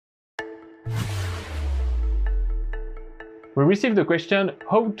We received the question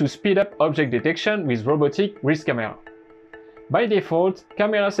how to speed up object detection with Robotiq Wrist Camera. By default,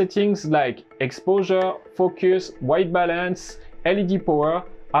 camera settings like exposure, focus, white balance, LED power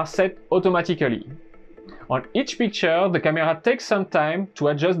are set automatically. On each picture, the camera takes some time to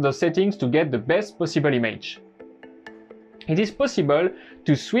adjust the settings to get the best possible image. It is possible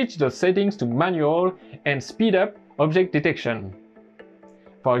to switch the settings to manual and speed up object detection.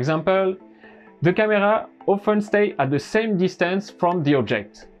 For example, the camera often stays at the same distance from the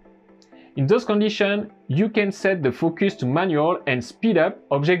object. In those conditions, you can set the focus to manual and speed up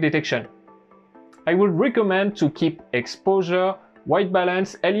object detection. I would recommend to keep exposure, white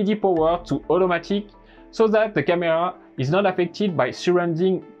balance, LED power to automatic so that the camera is not affected by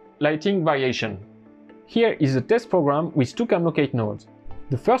surrounding lighting variation. Here is a test program with two cam locate nodes.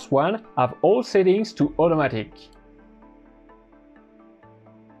 The first one have all settings to automatic.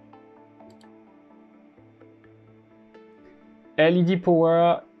 LED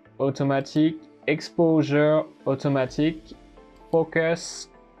power automatic, exposure automatic, focus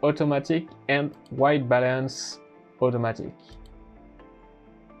automatic, and white balance automatic.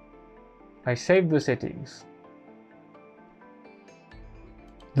 I save the settings.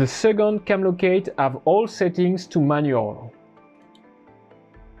 The second cam locate have all settings to manual.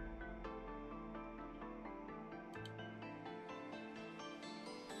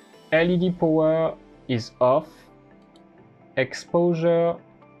 LED power is off, exposure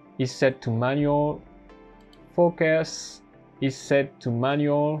is set to manual, focus is set to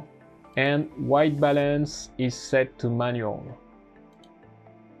manual, and white balance is set to manual.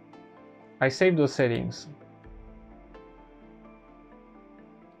 I save those settings.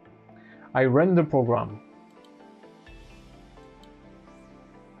 I run the program.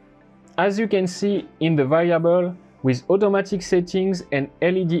 As you can see in the variable, with automatic settings and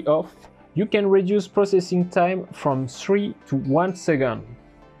LED off, you can reduce processing time from 3 to 1 second.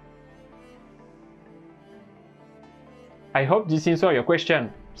 I hope this answers your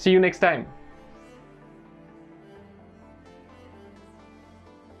question. See you next time.